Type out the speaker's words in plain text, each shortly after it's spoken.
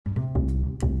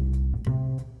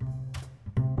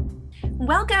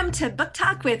Welcome to Book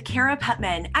Talk with Kara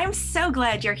Putman. I'm so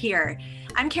glad you're here.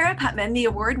 I'm Kara Putman, the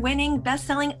award-winning,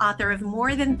 best-selling author of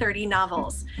more than 30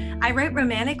 novels. I write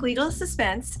romantic legal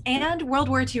suspense and World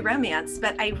War II romance,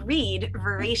 but I read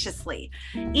voraciously.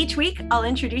 Each week, I'll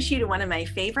introduce you to one of my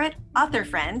favorite author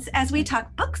friends as we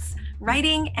talk books,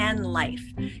 writing, and life.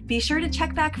 Be sure to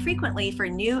check back frequently for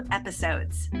new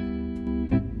episodes.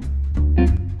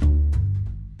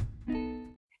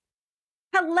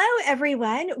 Hello,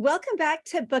 everyone. Welcome back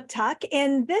to Book Talk.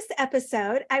 In this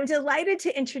episode, I'm delighted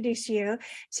to introduce you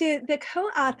to the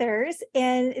co-authors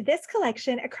in this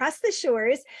collection, Across the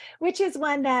Shores, which is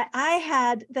one that I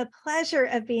had the pleasure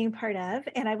of being part of.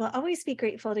 And I will always be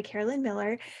grateful to Carolyn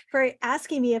Miller for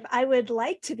asking me if I would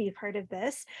like to be part of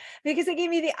this, because it gave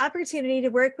me the opportunity to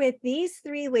work with these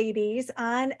three ladies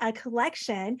on a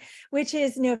collection, which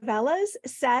is novellas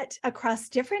set across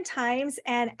different times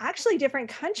and actually different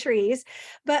countries,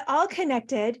 but all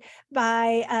connected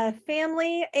by a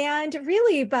family and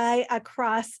really by a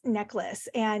cross necklace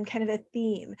and kind of a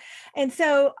theme. And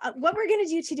so what we're going to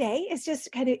do today is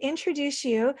just kind of introduce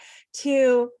you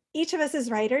to each of us as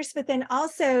writers, but then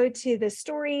also to the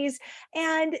stories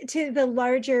and to the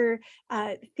larger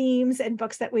themes and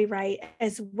books that we write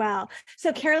as well.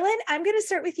 So Carolyn, I'm going to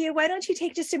start with you. Why don't you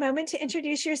take just a moment to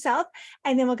introduce yourself,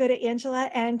 and then we'll go to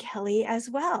Angela and Kelly as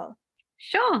well.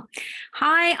 Sure.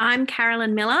 Hi, I'm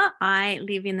Carolyn Miller. I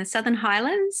live in the Southern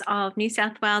Highlands of New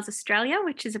South Wales, Australia,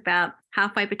 which is about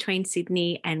halfway between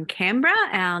Sydney and Canberra,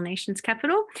 our nation's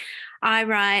capital. I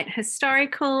write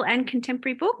historical and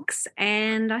contemporary books,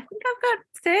 and I think I've got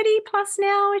 30 plus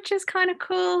now, which is kind of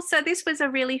cool. So this was a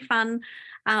really fun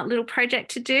little project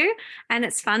to do, and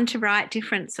it's fun to write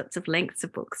different sorts of lengths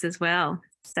of books as well.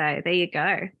 So there you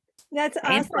go. That's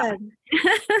awesome.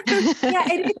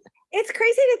 Yeah, it's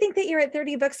crazy to think that you're at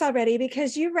 30 books already,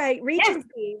 because you write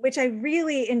Regency, which I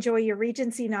really enjoy your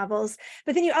Regency novels,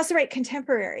 but then you also write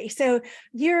contemporary. So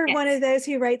you're one of those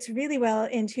who writes really well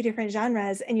in two different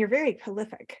genres, and you're very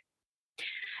prolific.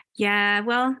 Yeah,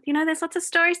 well, there's lots of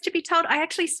stories to be told. I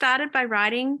actually started by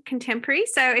writing contemporary,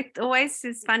 so it always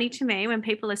is funny to me when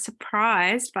people are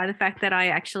surprised by the fact that I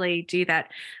actually do that.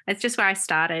 It's just where I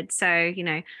started. So,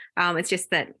 it's just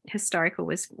that historical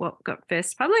was what got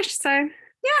first published. So,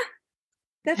 yeah.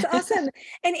 That's awesome.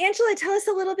 And Angela, tell us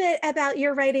a little bit about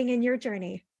your writing and your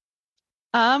journey.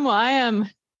 Well, I am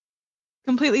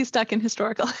completely stuck in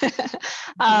historical,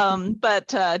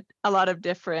 but a lot of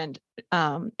different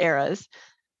eras.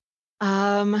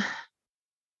 Tell us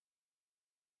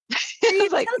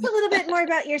a little bit more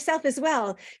about yourself as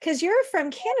well, because you're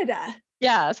from Canada.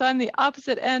 Yeah, so I'm the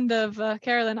opposite end of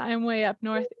Carolyn. I'm way up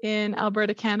north in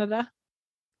Alberta, Canada.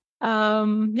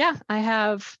 I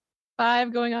have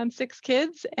 5 going on 6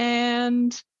 kids,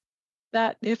 and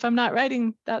that if I'm not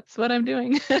writing, that's what I'm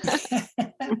doing.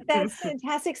 That's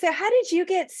fantastic. So how did you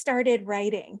get started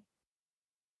writing?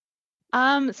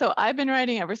 So I've been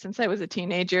writing ever since I was a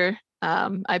teenager.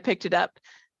 I picked it up.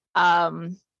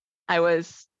 I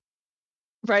was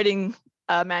writing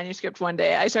a manuscript one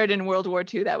day. I started in World War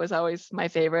II. That was always my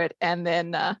favorite. And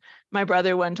then my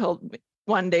brother one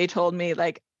day told me,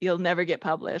 like, you'll never get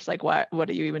published. Like, what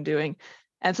are you even doing?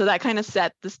 And so that kind of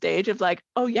set the stage of like,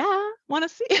 oh yeah, want to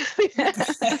see.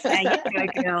 Yeah, you go,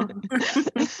 girl.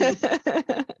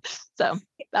 So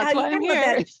that's why I'm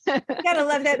here. You gotta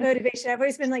love that motivation. I've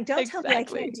always been like, don't tell me I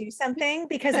can't do something,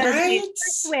 because that's the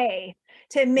first way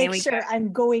to make sure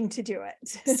I'm going to do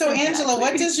it. So Angela,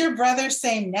 what does your brother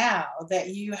say now that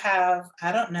you have,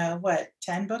 I don't know,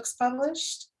 10 books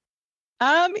published?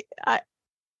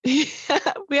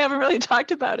 We haven't really talked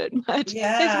about it much.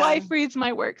 Yeah. His wife reads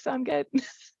my work, so I'm good.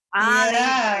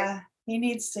 Yeah, he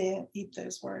needs to eat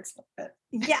those words a little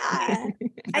bit. Yeah.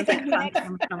 I think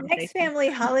next family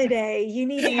holiday, you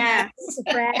need to have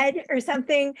bread or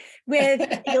something with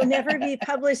 "you'll never be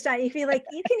published" on. You feel like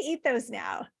you can eat those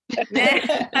now. So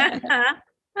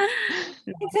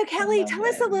Kelly, tell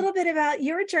us a little bit about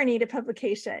your journey to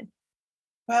publication.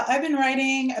 Well, I've been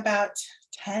writing about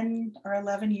 10 or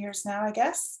 11 years now, I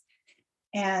guess.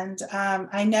 And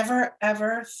I never,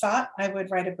 ever thought I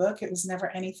would write a book. It was never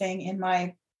anything in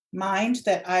my mind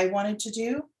that I wanted to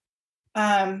do.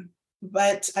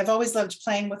 But I've always loved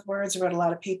playing with words. I wrote a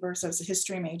lot of papers. I was a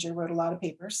history major, wrote a lot of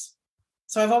papers.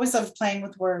 So I've always loved playing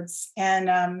with words. And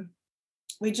I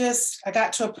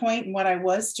got to a point in what I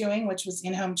was doing, which was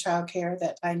in-home childcare,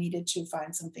 that I needed to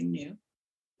find something new.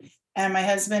 And my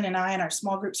husband and I in our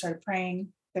small group started praying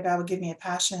that God would give me a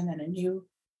passion and a new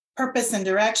purpose and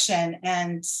direction.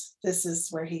 And this is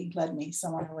where he led me,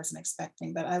 someone I wasn't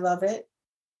expecting, but I love it.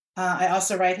 I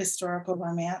also write historical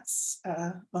romance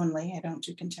only. I don't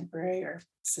do contemporary or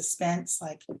suspense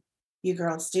like you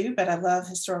girls do, but I love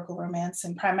historical romance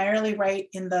and primarily write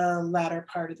in the latter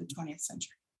part of the 20th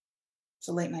century,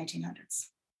 so late 1900s.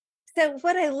 So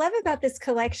what I love about this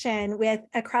collection with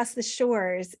Across the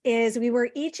Shores is we were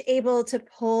each able to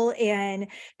pull in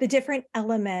the different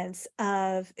elements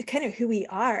of kind of who we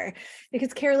are.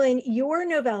 Because Carolyn, your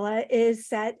novella is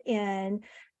set in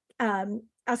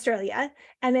Australia,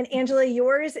 and then Angela,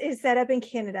 yours is set up in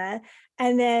Canada,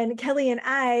 and then Kelly and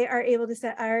I are able to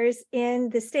set ours in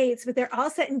the States, but they're all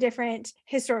set in different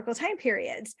historical time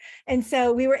periods. And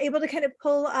so we were able to kind of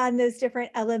pull on those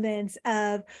different elements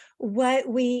of what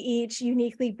we each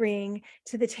uniquely bring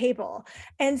to the table.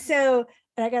 And so,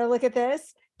 and I got to look at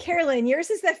this. Carolyn,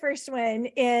 yours is the first one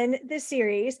in the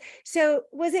series. So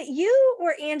was it you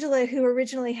or Angela who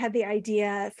originally had the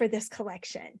idea for this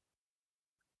collection?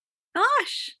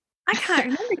 Gosh, I can't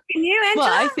remember. Can you, Angela?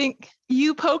 Well, I think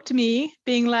you poked me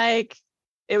being like,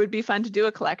 it would be fun to do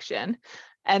a collection.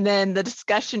 And then the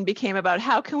discussion became about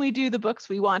how can we do the books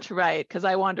we want to write? Because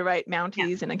I want to write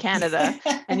Mounties in Canada.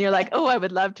 And you're like, oh, I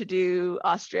would love to do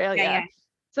Australia. Yeah.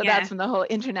 So that's when the whole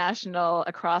international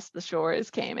Across the Shores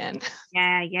came in.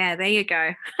 Yeah, there you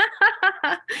go.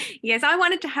 Yes, I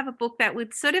wanted to have a book that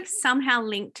would sort of somehow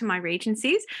link to my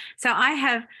Regencies. So I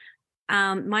have,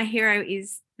 my hero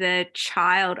is the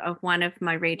child of one of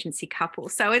my Regency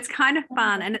couples. So it's kind of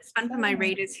fun, and it's fun for my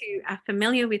readers who are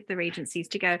familiar with the Regencies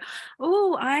to go,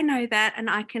 oh, I know that, and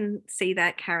I can see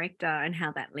that character and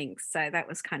how that links. So that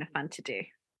was kind of fun to do.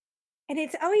 And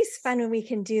it's always fun when we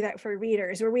can do that for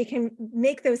readers, where we can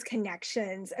make those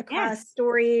connections across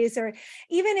stories, or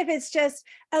even if it's just,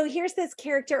 oh, here's this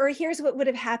character, or here's what would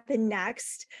have happened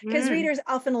next. Because readers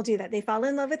often will do that. They fall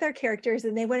in love with our characters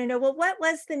and they want to know, well, what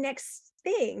was the next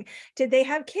thing? Did they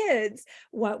have kids?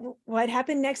 What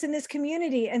happened next in this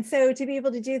community? And so to be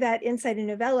able to do that inside a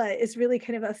novella is really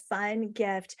kind of a fun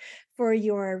gift for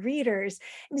your readers.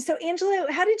 And so Angela,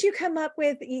 how did you come up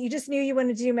with, you just knew you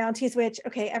wanted to do Mounties, which,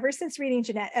 okay, ever since reading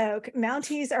Jeanette Oke,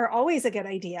 Mounties are always a good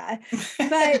idea.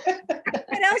 But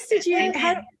what else did you,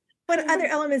 what other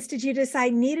elements did you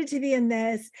decide needed to be in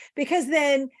this? Because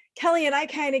then Kelly and I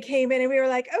kind of came in and we were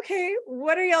like, okay,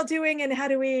 what are y'all doing? And how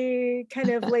do we kind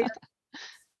of lay?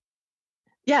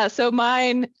 Yeah, so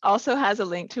mine also has a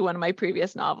link to one of my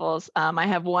previous novels. I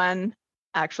have one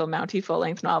actual Mountie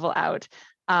full-length novel out.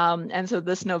 And so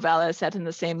this novella is set in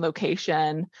the same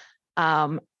location.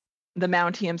 The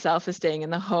Mountie himself is staying in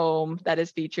the home that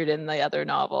is featured in the other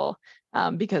novel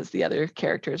because the other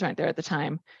characters aren't there at the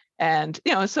time. And,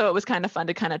 you know, so it was kind of fun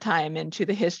to kind of tie him into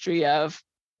the history of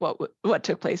what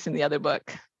took place in the other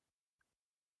book.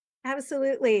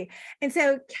 Absolutely. And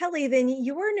so Kelly, then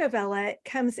your novella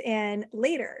comes in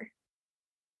later.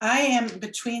 I am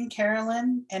between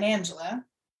Carolyn and Angela.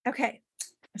 Okay.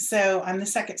 So I'm the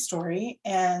second story,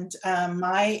 and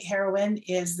my heroine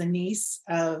is the niece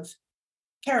of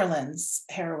Carolyn's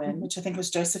heroine, which I think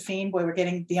was Josephine. Boy, we're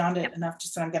getting beyond it enough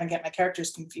just so I'm going to get my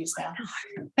characters confused now.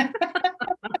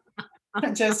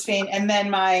 Josephine. And then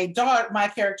my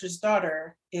character's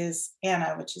daughter is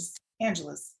Anna, which is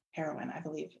Angela's heroine, I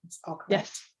believe. It's all correct.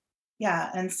 Yes. Yeah.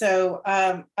 And so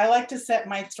I like to set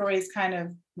my stories kind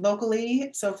of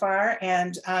locally so far.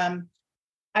 And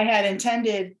I had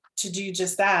intended to do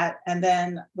just that, and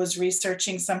then was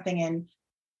researching something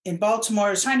in Baltimore.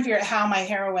 I was trying to figure out how my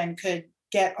heroine could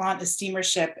get on a steamer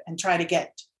ship and try to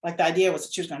get, like the idea was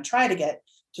that she was going to try to get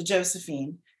to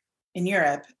Josephine in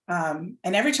Europe. And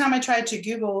every time I tried to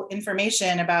Google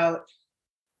information about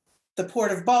the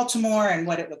port of Baltimore and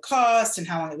what it would cost and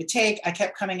how long it would take, I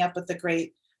kept coming up with the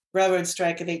Great Railroad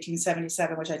Strike of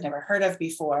 1877, which I'd never heard of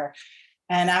before.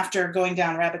 And after going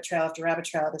down rabbit trail after rabbit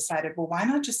trail, I decided, well, why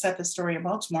not just set the story in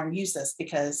Baltimore and use this?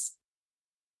 Because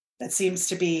that seems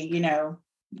to be, you know,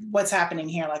 what's happening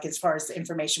here, like as far as the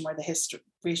information where the history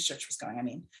research was going. I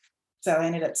mean, so I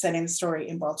ended up setting the story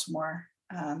in Baltimore,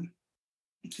 and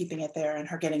keeping it there, and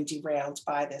her getting derailed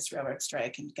by this railroad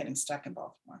strike and getting stuck in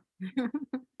Baltimore.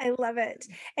 I love it.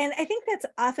 And I think that's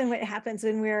often what happens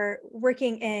when we're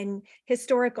working in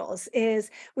historicals is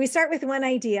we start with one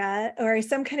idea or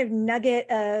some kind of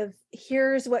nugget of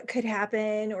here's what could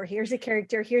happen, or here's a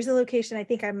character, here's a location I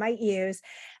think I might use.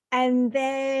 And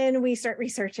then we start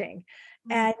researching.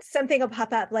 And something will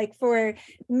pop up, like for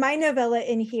my novella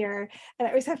in here, and I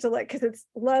always have to look because it's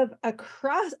love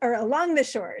across or along the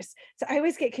shores. So I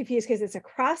always get confused because it's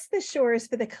across the shores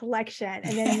for the collection,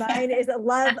 and then mine is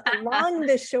love along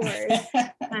the shores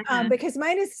because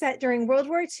mine is set during World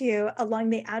War II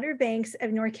along the Outer Banks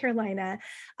of North Carolina,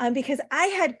 because I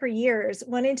had for years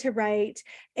wanted to write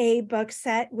a book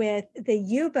set with the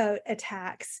U-boat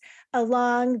attacks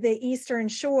along the eastern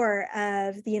shore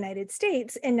of the United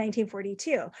States in 1942.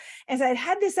 2022. And so I'd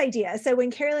had this idea. So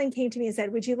when Carolyn came to me and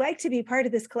said, would you like to be part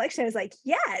of this collection? I was like,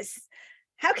 yes.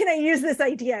 How can I use this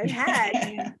idea I've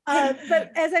had?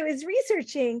 But as I was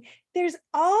researching, there's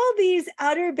all these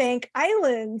Outer Bank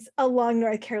islands along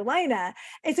North Carolina.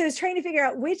 And so I was trying to figure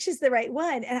out which is the right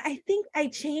one. And I think I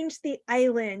changed the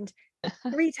island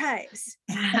 3 times.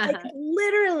 Like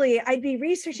literally, I'd be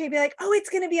researching, I'd be like, oh,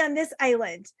 it's going to be on this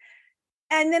island.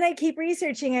 And then I keep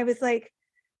researching. I was like,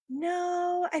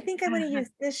 no, I think I want to use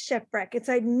this shipwreck. And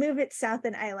so I'd move it south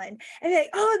an island and be like,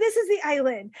 oh, this is the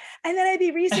island. And then I'd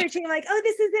be researching like, oh,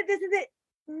 this is it.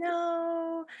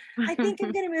 No, I think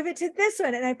I'm going to move it to this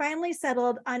one. And I finally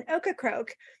settled on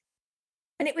Ocracoke.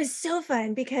 And it was so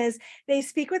fun because they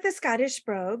speak with a Scottish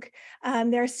brogue.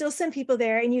 There are still some people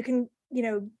there, and you can,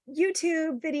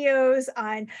 YouTube videos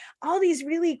on all these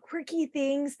really quirky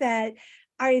things that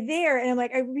are there. And I'm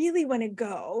like, I really want to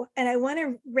go, and I want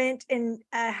to rent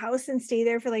a house and stay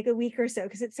there for like a week or so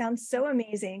because it sounds so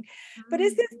amazing. But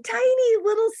it's this tiny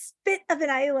little spit of an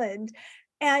island.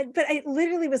 But I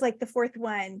literally was like the 4th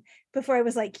one before I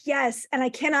was like, yes, and I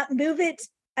cannot move it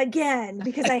again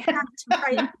because I have to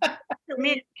write a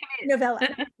novella.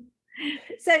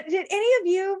 So did any of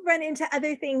you run into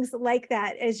other things like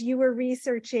that as you were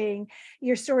researching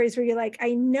your stories where you're like,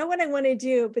 I know what I want to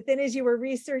do, but then as you were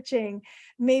researching,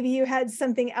 maybe you had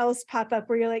something else pop up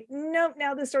where you're like, nope,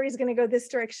 now the story is going to go this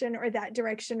direction or that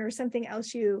direction, or something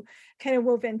else you kind of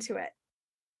wove into it?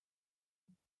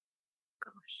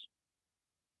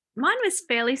 Mine was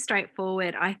fairly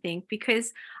straightforward, I think,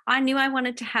 because I knew I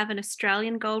wanted to have an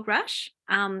Australian gold rush.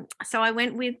 So I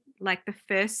went with like the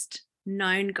first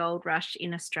known gold rush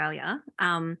in Australia.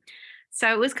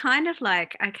 So it was kind of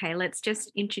like, okay, let's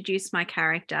just introduce my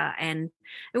character. And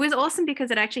it was awesome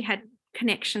because it actually had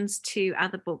connections to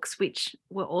other books, which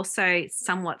were also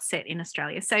somewhat set in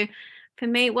Australia. So for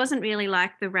me, it wasn't really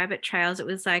like the rabbit trails. It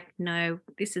was like, no,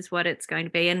 this is what it's going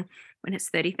to be. And when it's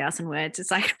 30,000 words,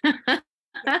 it's like,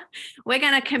 we're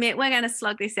going to commit, we're going to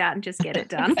slog this out and just get it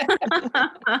done.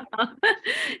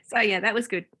 So yeah, that was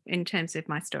good in terms of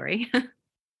my story.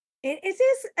 It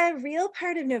is a real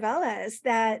part of novellas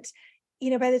that,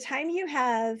 by the time you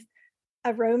have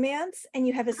a romance and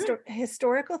you have a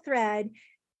historical thread,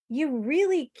 you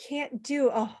really can't do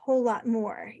a whole lot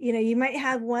more. You might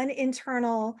have one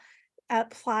internal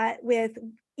plot with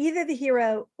either the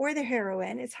hero or the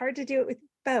heroine. It's hard to do it with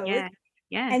both.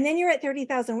 Yeah. And then you're at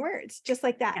 30,000 words, just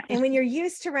like that. Yeah. And when you're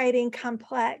used to writing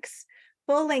complex,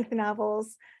 full-length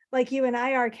novels like you and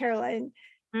I are, Carolyn,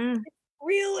 it's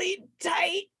really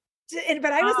tight.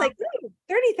 But I was like,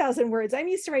 30,000 words. I'm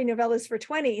used to writing novellas for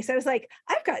 20. So I was like,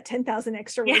 I've got 10,000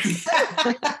 extra words.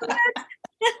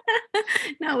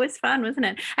 No, it was fun, wasn't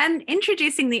it? And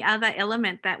introducing the other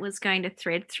element that was going to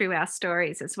thread through our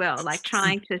stories as well, like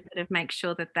trying to sort of make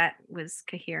sure that was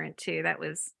coherent too. That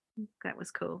was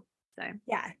cool. So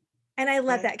yeah. And I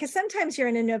love that because sometimes you're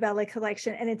in a novella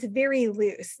collection and it's very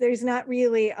loose. There's not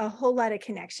really a whole lot of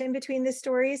connection between the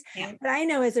stories. Yeah. But I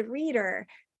know as a reader,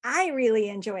 I really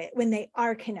enjoy it when they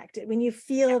are connected, when you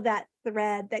feel that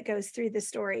thread that goes through the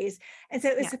stories. And so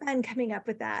it was fun coming up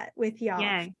with that with y'all.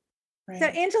 Yeah. Right. So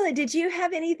Angela, did you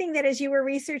have anything that as you were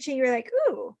researching, you were like,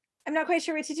 ooh, I'm not quite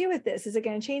sure what to do with this. Is it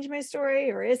going to change my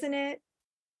story or isn't it?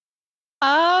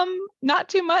 Not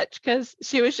too much because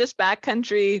she was just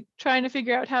backcountry trying to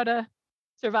figure out how to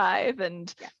survive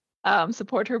and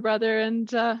support her brother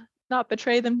and not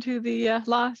betray them to the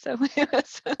law. So it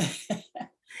was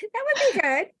that would be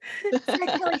good. So,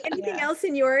 Kelly, anything else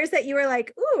in yours that you were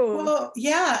like, ooh? Well,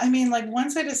 yeah. I mean, like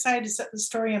once I decided to set the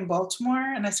story in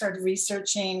Baltimore and I started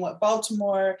researching what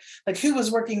Baltimore, like who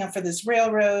was working for this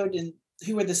railroad and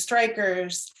who were the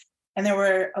strikers. And there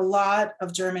were a lot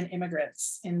of German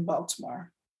immigrants in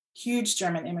Baltimore, huge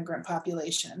German immigrant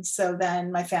population. So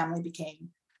then my family became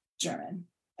German.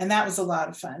 And that was a lot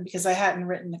of fun because I hadn't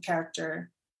written a character,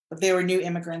 but they were new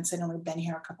immigrants. They'd only been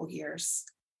here a couple of years.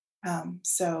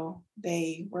 So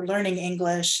they were learning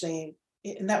English. And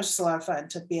that was just a lot of fun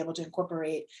to be able to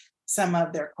incorporate some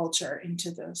of their culture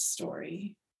into the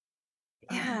story.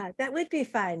 Yeah, that would be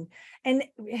fun. And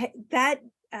that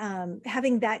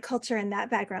having that culture and that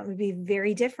background would be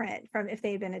very different from if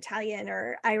they'd been Italian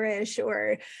or Irish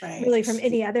or really from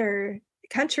any other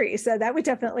country. So that would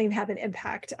definitely have an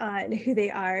impact on who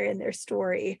they are and their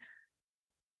story.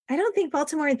 I don't think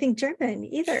Baltimore think German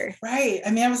either. Right. I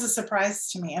mean, that was a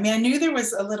surprise to me. I mean, I knew there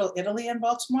was a little Italy in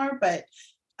Baltimore, but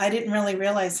I didn't really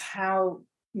realize how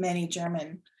many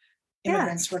German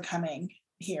immigrants were coming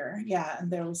here. Yeah. And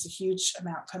there was a huge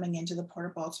amount coming into the port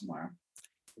of Baltimore,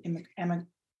 immigrating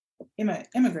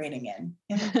in.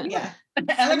 Immigrating.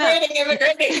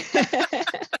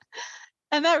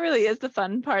 And that really is the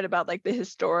fun part about like the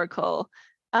historical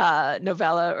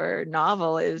novella or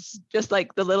novel, is just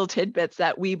like the little tidbits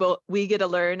that we get to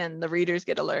learn and the readers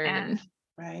get to learn. Yeah. And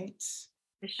Right.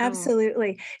 For sure.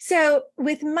 Absolutely. So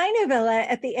with my novella,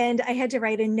 at the end, I had to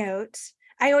write a note.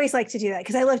 I always like to do that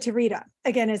because I love to read them.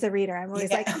 Again, as a reader, I'm always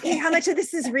Yeah. like, okay, how much of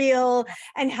this is real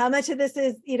and how much of this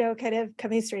is, kind of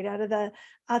coming straight out of the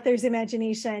author's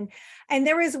imagination. And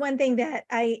there was one thing that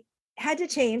I had to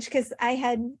change because I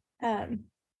had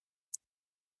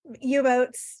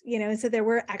U-boats, so there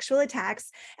were actual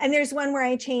attacks. And there's one where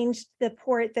I changed the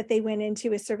port that they went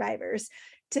into as survivors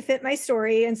to fit my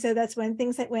story. And so that's one of the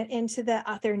things that went into the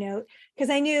author note, because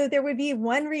I knew there would be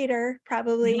one reader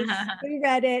probably who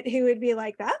read it who would be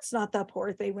like, that's not the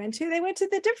port they went to. They went to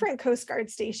the different Coast Guard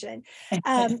station.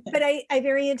 But I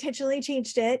very intentionally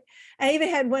changed it. I even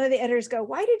had one of the editors go,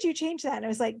 why did you change that? And I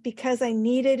was like, because I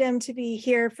needed him to be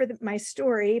here for my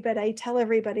story, but I tell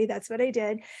everybody that's what I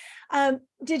did.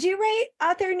 Did you write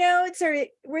author notes, or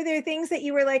were there things that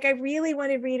you were like, I really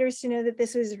wanted readers to know that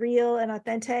this was real and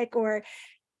authentic, or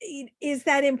is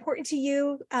that important to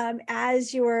you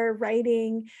as you're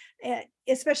writing,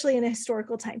 especially in a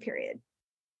historical time period?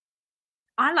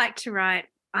 I like to write,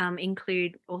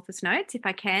 include author's notes if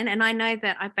I can. And I know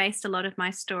that I based a lot of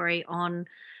my story on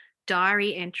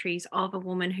diary entries of a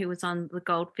woman who was on the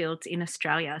goldfields in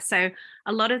Australia. So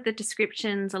a lot of the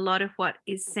descriptions, a lot of what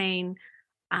is seen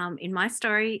in my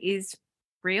story is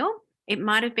real. It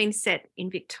might have been set in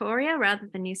Victoria rather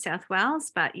than New South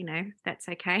Wales, but that's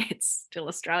okay. It's still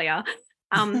Australia.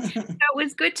 So it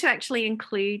was good to actually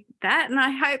include that. And I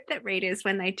hope that readers,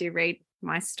 when they do read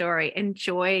my story,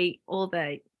 enjoy all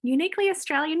the uniquely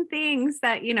Australian things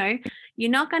that, you're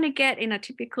not going to get in a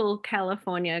typical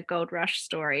California gold rush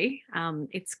story.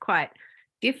 It's quite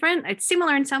different. It's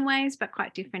similar in some ways, but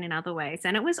quite different in other ways.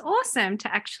 And it was awesome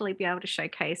to actually be able to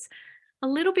showcase a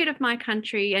little bit of my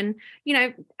country and,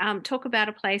 talk about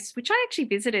a place which I actually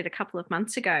visited a couple of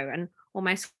months ago and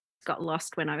almost got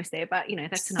lost when I was there, but,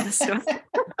 that's another story.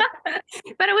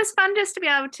 But it was fun just to be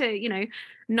able to,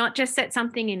 not just set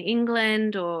something in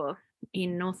England or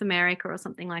in North America or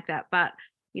something like that, but,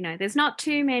 there's not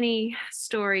too many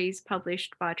stories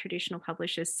published by traditional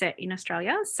publishers set in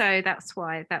Australia. So that's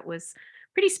why that was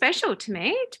pretty special to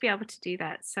me to be able to do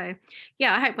that. So,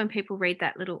 yeah, I hope when people read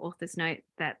that little author's note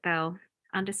that they'll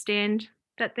understand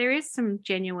that there is some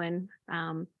genuine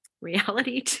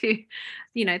reality to,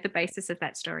 the basis of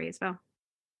that story as well.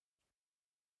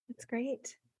 That's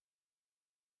great.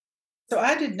 So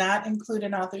I did not include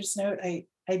an author's note. I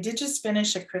did just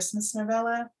finish a Christmas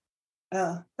novella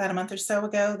about a month or so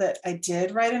ago that I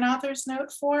did write an author's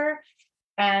note for.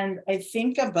 And I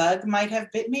think a bug might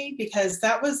have bit me because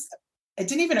it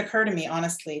didn't even occur to me,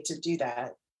 honestly, to do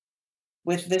that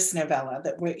with this novella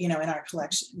that we're, in our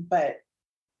collection. But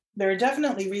there are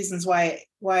definitely reasons why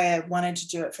I wanted to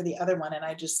do it for the other one. And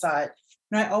I just thought,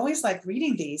 I always like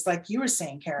reading these, like you were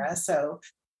saying, Kara. So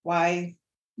why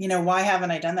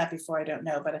haven't I done that before? I don't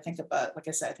know. But I think a bug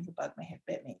may have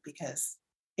bit me because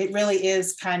it really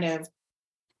is kind of,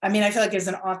 I feel like as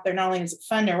an author, not only is it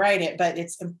fun to write it, but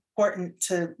it's important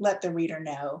to let the reader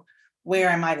know where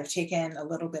I might have taken a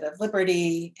little bit of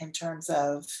liberty in terms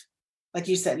of, like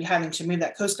you said, you're having to move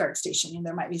that Coast Guard station, and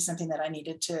there might be something that I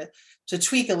needed to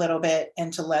tweak a little bit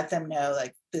and to let them know,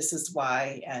 like, this is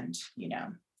why, and,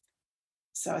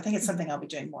 so I think it's something I'll be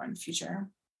doing more in the future.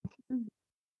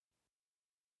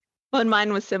 Well, and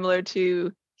mine was similar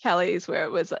to Kelly's, where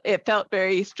it felt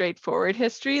very straightforward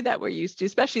history that we're used to,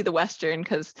 especially the Western,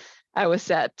 because I was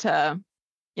set,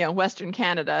 Western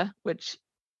Canada, which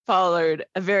followed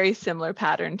a very similar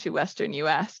pattern to Western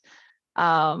US.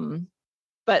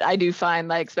 But I do find,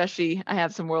 like, especially I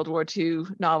have some World War II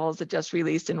novels that just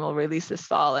released and will release this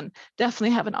fall, and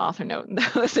definitely have an author note in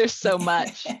those. There's so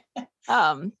much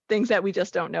things that we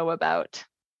just don't know about.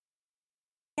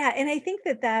 Yeah, and I think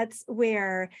that that's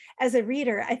where, as a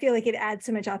reader, I feel like it adds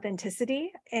so much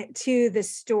authenticity to the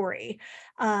story.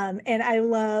 And I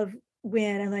love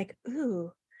when I'm like,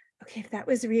 ooh, okay, if that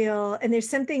was real. And there's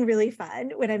something really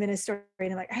fun when I'm in a story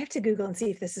and I'm like, I have to Google and see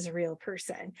if this is a real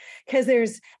person, because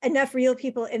there's enough real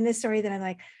people in this story that I'm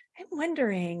like, I'm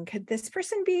wondering, could this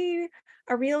person be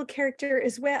a real character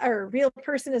as well, or a real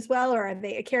person as well, or are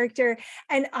they a character?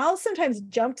 And I'll sometimes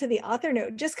jump to the author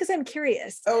note just because I'm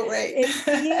curious. Oh, right. It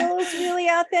feels really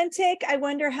authentic. I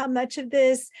wonder how much of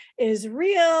this is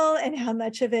real and how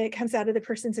much of it comes out of the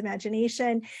person's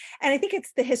imagination. And I think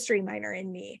it's the history minor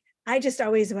in me. I just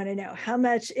always want to know how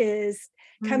much is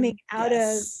coming out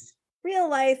of real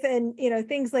life and,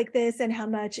 things like this, and how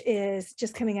much is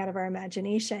just coming out of our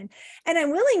imagination. And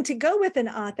I'm willing to go with an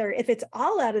author if it's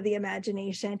all out of the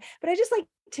imagination, but I just like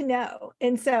to know.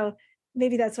 And so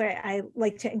maybe that's why I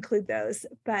like to include those.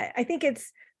 But I think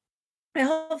it's a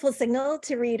helpful signal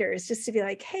to readers just to be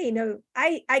like, hey, no,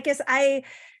 I guess I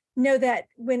know that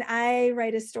when I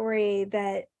write a story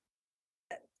that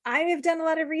I have done a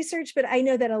lot of research, but I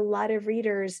know that a lot of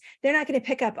readers, they're not going to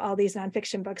pick up all these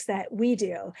nonfiction books that we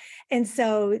do. And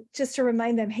so just to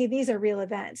remind them, hey, these are real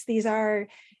events. These are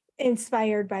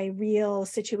inspired by real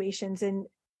situations and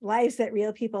lives that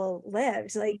real people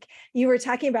lived. Like you were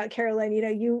talking about, Carolyn,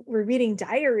 you were reading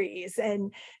diaries,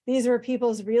 and these were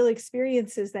people's real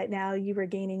experiences that now you were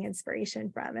gaining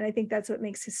inspiration from. And I think that's what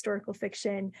makes historical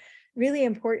fiction really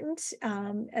important,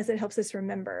 as it helps us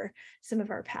remember some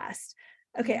of our past.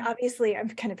 Okay, obviously I'm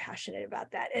kind of passionate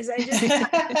about that as I just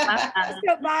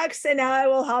soapbox, and now I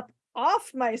will hop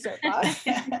off my soapbox.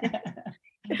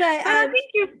 But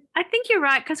I think you're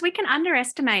right, because we can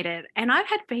underestimate it. And I've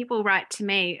had people write to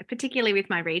me, particularly with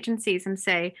my Regencies, and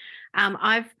say,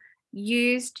 I've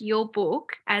used your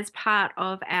book as part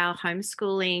of our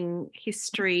homeschooling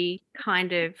history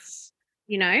kind of,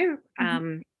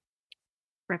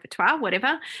 repertoire,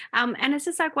 whatever. And it's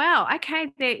just like, wow,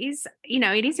 okay, there is,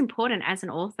 it is important as an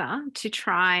author to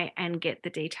try and get the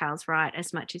details right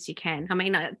as much as you can. I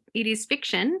mean, it is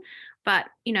fiction, but,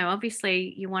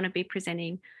 obviously you want to be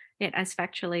presenting it as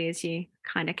factually as you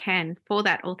kind of can for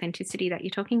that authenticity that you're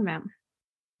talking about.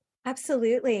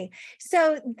 Absolutely.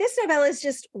 So this novella is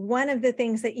just one of the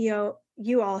things that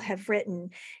you all have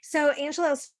written. So Angela,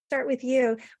 I'll start with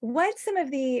you. What's some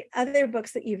of the other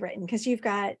books that you've written? Because you've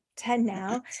got 10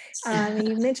 now. And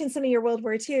you mentioned some of your World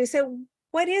War II. So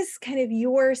what is kind of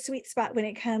your sweet spot when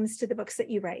it comes to the books that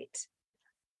you write?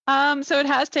 So it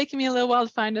has taken me a little while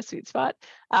to find a sweet spot.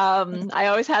 I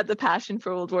always had the passion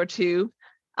for World War II,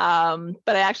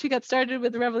 but I actually got started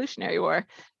with the Revolutionary War.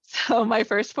 So my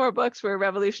first 4 books were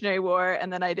Revolutionary War,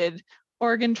 and then I did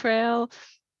Oregon Trail,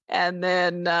 and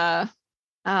then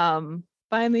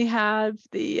finally had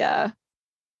the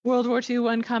World War II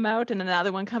one come out, and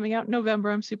another one coming out in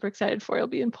November. I'm super excited for. It'll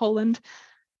be in Poland.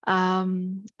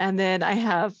 And then I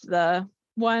have the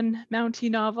one Mountie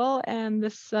novel and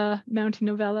this Mountie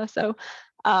novella. So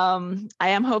I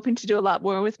am hoping to do a lot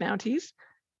more with Mounties,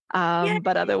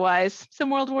 but otherwise some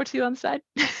World War II on the side.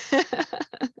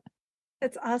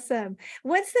 That's awesome.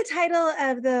 What's the title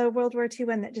of the World War II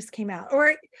one that just came out?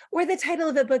 Or the title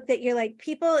of a book that you're like,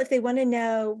 people, if they want to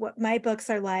know what my books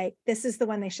are like, this is the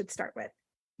one they should start with?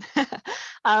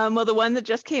 Well, the one that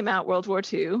just came out, World War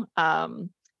II,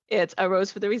 it's A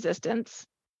Rose for the Resistance,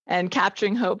 and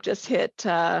Capturing Hope just hit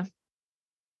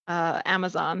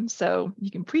Amazon, so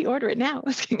you can pre-order it now.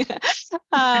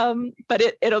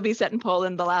 But it'll be set in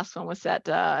Poland. The last one was set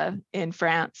in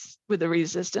France with the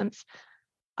Resistance.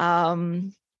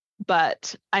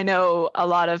 But I know a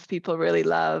lot of people really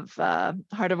love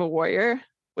Heart of a Warrior,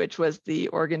 which was the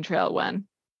Oregon Trail one.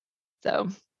 So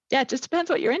yeah, it just depends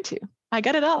what you're into. I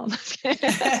got it all. Me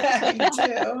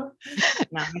too.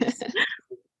 Nice.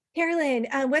 Carolyn,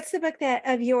 what's the book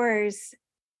of yours,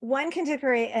 one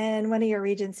contemporary and one of your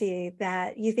Regency,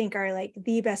 that you think are like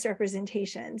the best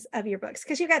representations of your books?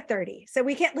 Because you got 30, so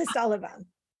we can't list all of them.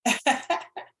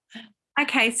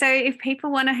 Okay, so if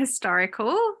people want a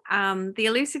historical, The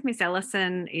Elusive Miss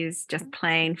Ellison is just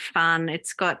plain fun.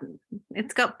 It's got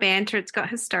banter, it's got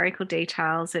historical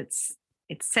details. It's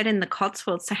set in the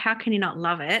Cotswolds, so how can you not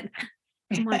love it?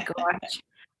 Oh my gosh,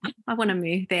 I want to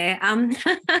move there.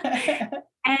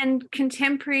 And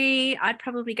contemporary, I'd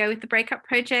probably go with The Breakup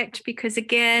Project, because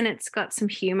again, it's got some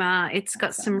humor, it's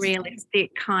got some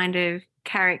realistic kind of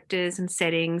characters and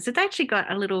settings. It's actually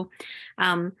got a little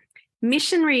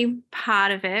missionary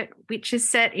part of it, which is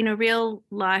set in a real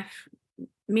life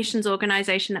missions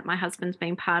organization that my husband's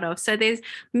been part of. So there's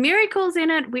miracles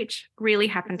in it which really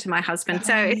happened to my husband.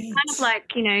 So it's kind of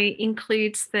like,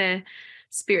 includes the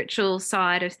spiritual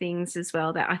side of things as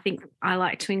well, that I think I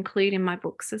like to include in my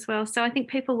books as well. So I think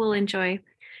people will enjoy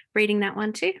reading that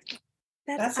one too.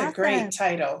 That's awesome. A great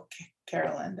title,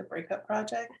 Carolyn, The Breakup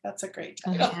Project. That's a great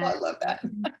title. Yeah. I love that.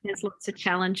 There's lots of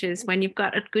challenges when you've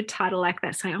got a good title like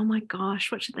that. Say, oh my gosh,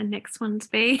 what should the next ones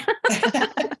be?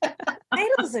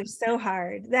 Titles are so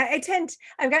hard. I've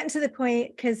gotten to the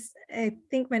point, because I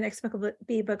think my next book will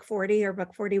be book 40 or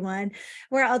book 41,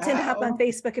 where I'll tend to hop on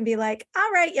Facebook and be like,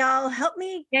 all right, y'all, help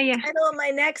me title my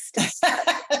next, because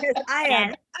I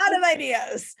am out of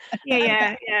ideas.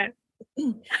 Yeah.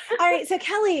 All right, so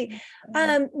Kelly,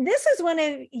 this is one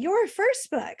of your first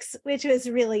books, which was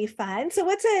really fun. So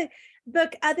what's a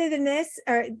book other than this,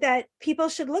 or that people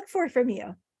should look for from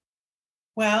you?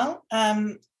 Well,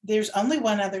 there's only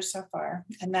one other so far,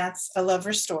 and that's A Love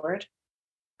Restored.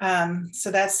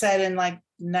 So that's set in like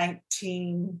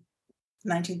 1940s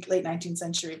late 19th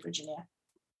century Virginia.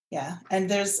 Yeah, and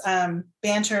there's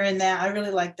banter in that. I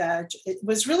really like that. It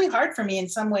was really hard for me in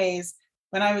some ways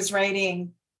when I was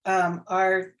writing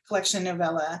our collection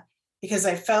novella, because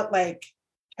I felt like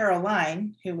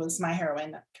Caroline, who was my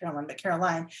heroine, not Caroline, but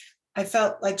Caroline, I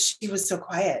felt like she was so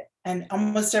quiet. And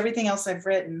almost everything else I've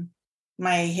written,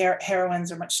 my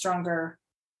heroines are much stronger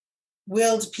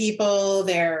willed people.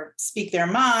 They speak their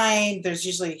mind. There's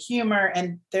usually humor,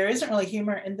 and there isn't really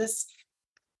humor in this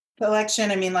collection.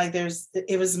 I mean, like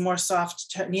it was more soft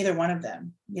to neither one of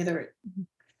them.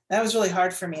 That was really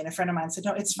hard for me. And a friend of mine said,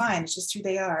 no, it's fine. It's just who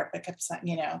they are. I kept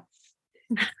saying,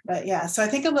 but yeah. So I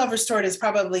think A Love Restored is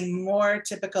probably more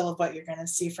typical of what you're going to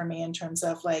see from me in terms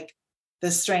of like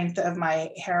the strength of my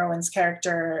heroine's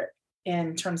character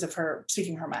in terms of her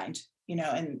speaking her mind,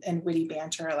 and witty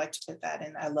banter. I like to put that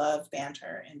in. I love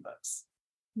banter in books.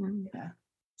 Yeah.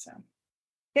 So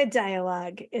good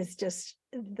dialogue is just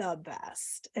the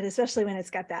best, and especially when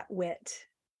it's got that wit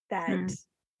that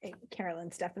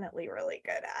Carolyn's definitely really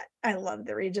good at. I love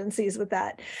the Regencies with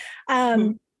that.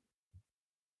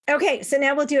 Okay, so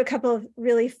now we'll do a couple of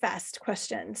really fast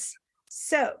questions.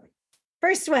 So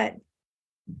first one,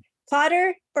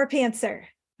 plotter or pantser?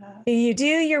 Do you do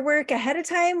your work ahead of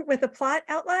time with a plot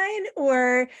outline,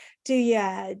 or do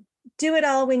you do it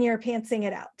all when you're pantsing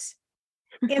it out?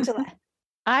 Angela?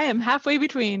 I am halfway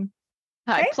between.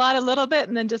 I plot a little bit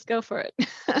and then just go for it.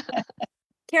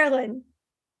 Carolyn?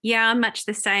 Yeah, I'm much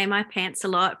the same. I pants a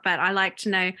lot, but I like to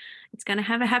know it's going to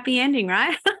have a happy ending,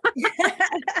 right?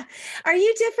 Are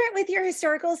you different with your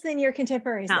historicals than your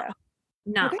contemporaries, though?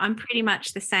 No, okay. I'm pretty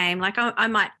much the same. Like I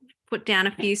might put down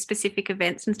a few specific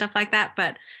events and stuff like that,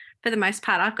 but for the most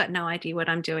part, I've got no idea what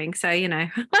I'm doing. So,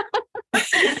 That's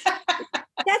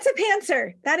a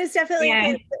pantser. That is definitely a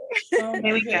pantser. Oh,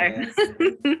 there we go.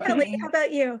 Kelly, how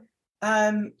about you?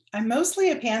 I'm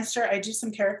mostly a pantser. I do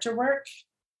some character work.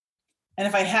 And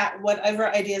if I have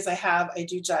whatever ideas I have, I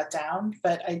do jot down,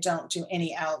 but I don't do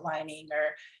any outlining,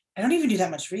 or I don't even do that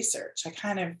much research. I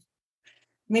kind of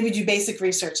maybe do basic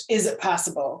research. Is it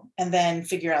possible? And then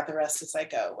figure out the rest as I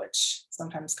go, which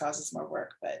sometimes causes more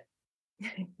work, but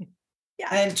yeah.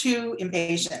 I'm too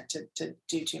impatient to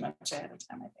do too much ahead of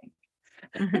time, I think.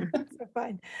 So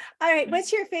fun. All right.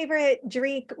 What's your favorite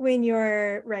drink when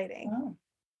you're writing?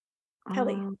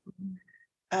 Kelly?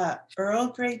 Earl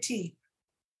Grey tea.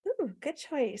 Ooh, good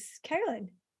choice. Carolyn?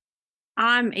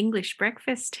 I'm English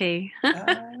breakfast tea.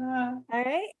 All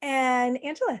right. And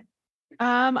Angela?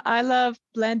 I love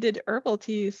blended herbal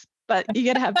teas, but you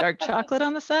got to have dark chocolate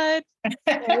on the side.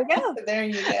 There we go. There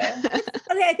you go.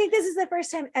 Okay, I think this is the first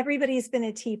time everybody's been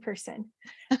a tea person.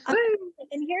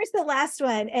 And here's the last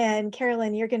one. And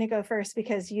Carolyn, you're going to go first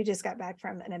because you just got back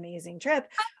from an amazing trip.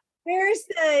 Where's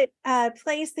the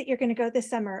place that you're going to go this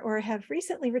summer or have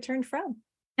recently returned from?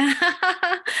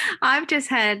 I've just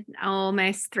had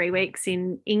almost 3 weeks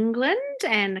in England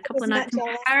and a couple of nights in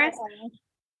Paris.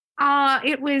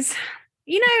 It was,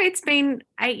 it's been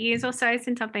 8 years or so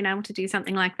since I've been able to do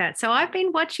something like that. So I've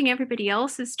been watching everybody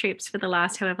else's trips for the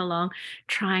last however long,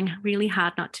 trying really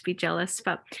hard not to be jealous.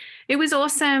 But it was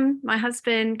awesome. My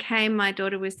husband came, my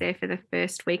daughter was there for the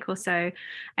first week or so.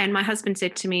 And my husband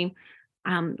said to me,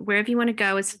 wherever you want to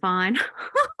go is fine.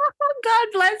 God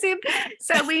bless him.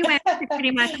 So we went to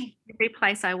pretty much every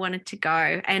place I wanted to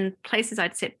go and places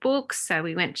I'd set books. So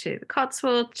we went to the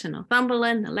Cotswolds, to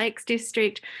Northumberland, the Lakes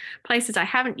District, places I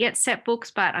haven't yet set books,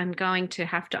 but I'm going to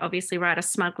have to obviously write a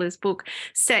smuggler's book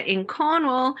set in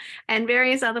Cornwall and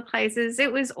various other places.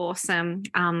 It was awesome.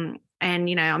 And,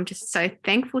 I'm just so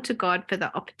thankful to God for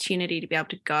the opportunity to be able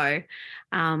to go.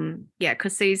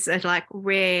 Because these are like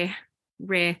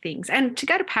rare things. And to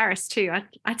go to Paris too,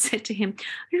 I'd said to him,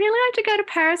 I really like to go to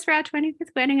Paris for our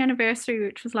 25th wedding anniversary,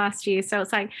 which was last year. So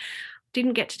it's like,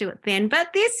 didn't get to do it then,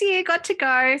 but this year got to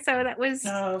go. So that was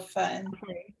fun.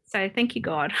 So thank you,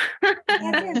 God.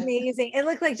 That's amazing. It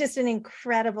looked like just an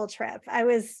incredible trip. I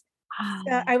was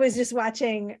just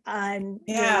watching on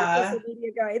social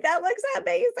media going, that looks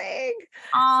amazing.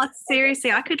 Oh,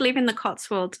 seriously, I could live in the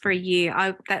Cotswolds for a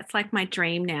year. That's like my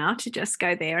dream now, to just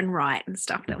go there and write and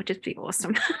stuff. That would just be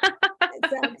awesome.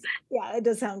 It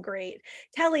does sound great.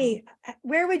 Kelly,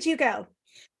 where would you go?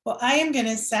 Well, I am going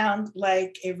to sound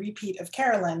like a repeat of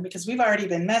Carolyn because we've already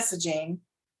been messaging.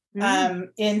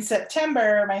 In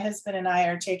September, my husband and I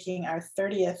are taking our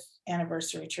 30th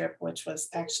anniversary trip, which was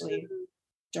actually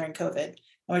during COVID. And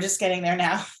we're just getting there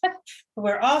now.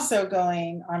 We're also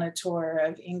going on a tour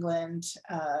of England,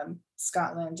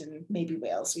 Scotland, and maybe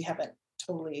Wales. We haven't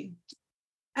totally.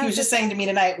 He was just saying to me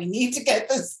tonight, we need to get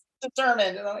this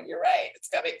determined. And I'm like, you're right, it's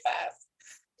coming fast.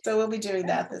 So we'll be doing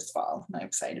that this fall. I'm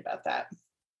excited about that.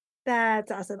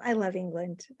 That's awesome. I love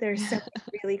England. There's so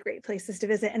many really great places to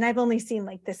visit. And I've only seen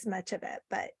like this much of it,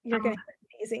 but you're going to have an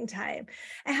amazing time.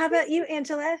 And how about you,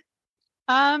 Angela?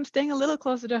 I'm staying a little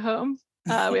closer to home.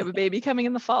 We have a baby coming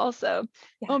in the fall, so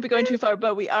Yeah. won't be going too far,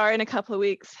 but we are in a couple of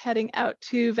weeks heading out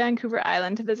to Vancouver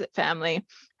Island to visit family.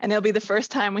 And it'll be the first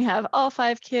time we have all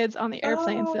 5 kids on the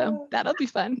airplane, so Oh. that'll be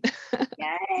fun.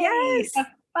 Yay! Have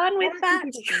fun with that.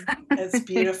 It's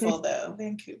beautiful though,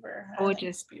 Vancouver. I think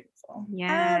Gorgeous. it's beautiful. Oh,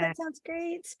 Yeah. that sounds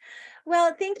great.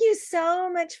 Well, thank you so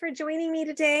much for joining me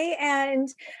today. And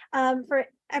for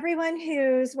everyone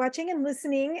who's watching and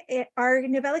listening, our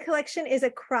novella collection is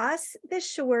Across the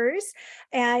Shores.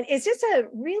 And it's just a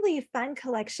really fun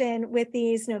collection with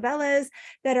these novellas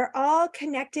that are all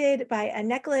connected by a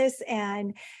necklace.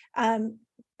 And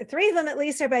 3 of them at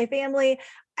least are by family.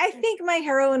 I think my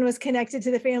heroine was connected to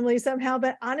the family somehow,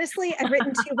 but honestly, I've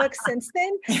written 2 books since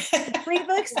then. 3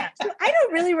 books. So I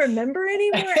don't really remember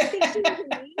anymore. I think she was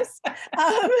a niece.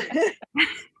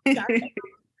 Sorry.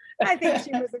 I think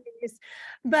she was a niece.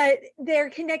 But they're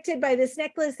connected by this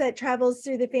necklace that travels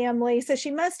through the family. So she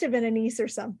must have been a niece or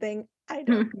something. I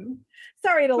don't know.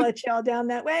 Sorry to let you all down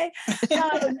that way.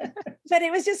 But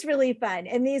it was just really fun.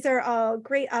 And these are all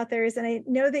great authors. And I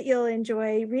know that you'll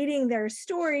enjoy reading their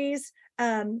stories.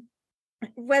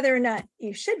 Whether or not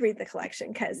you should read the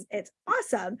collection because it's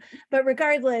awesome. But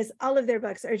regardless, all of their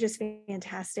books are just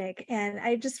fantastic. And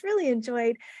I just really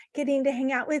enjoyed getting to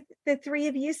hang out with the 3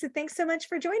 of you. So thanks so much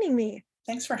for joining me.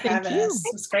 Thanks for Thank having you. us.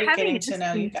 It was great having getting us. to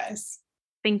know you guys.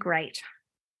 Been great.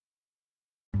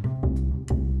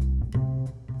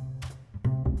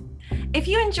 If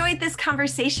you enjoyed this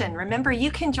conversation, remember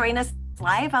you can join us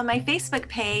live on my Facebook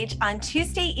page on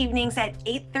Tuesday evenings at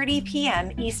 8:30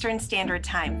 p.m. Eastern Standard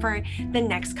Time for the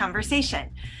next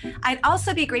conversation. I'd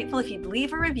also be grateful if you'd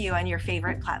leave a review on your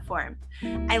favorite platform.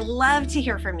 I love to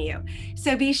hear from you,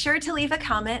 so be sure to leave a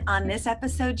comment on this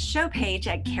episode's show page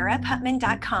at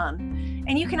karaputman.com.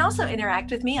 And you can also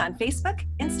interact with me on Facebook,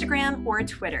 Instagram, or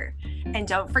Twitter. And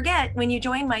don't forget, when you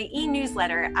join my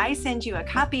e-newsletter, I send you a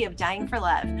copy of Dying for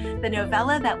Love, the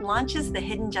novella that launches the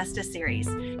Hidden Justice series,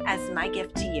 as my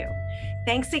gift to you.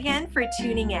 Thanks again for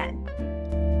tuning in.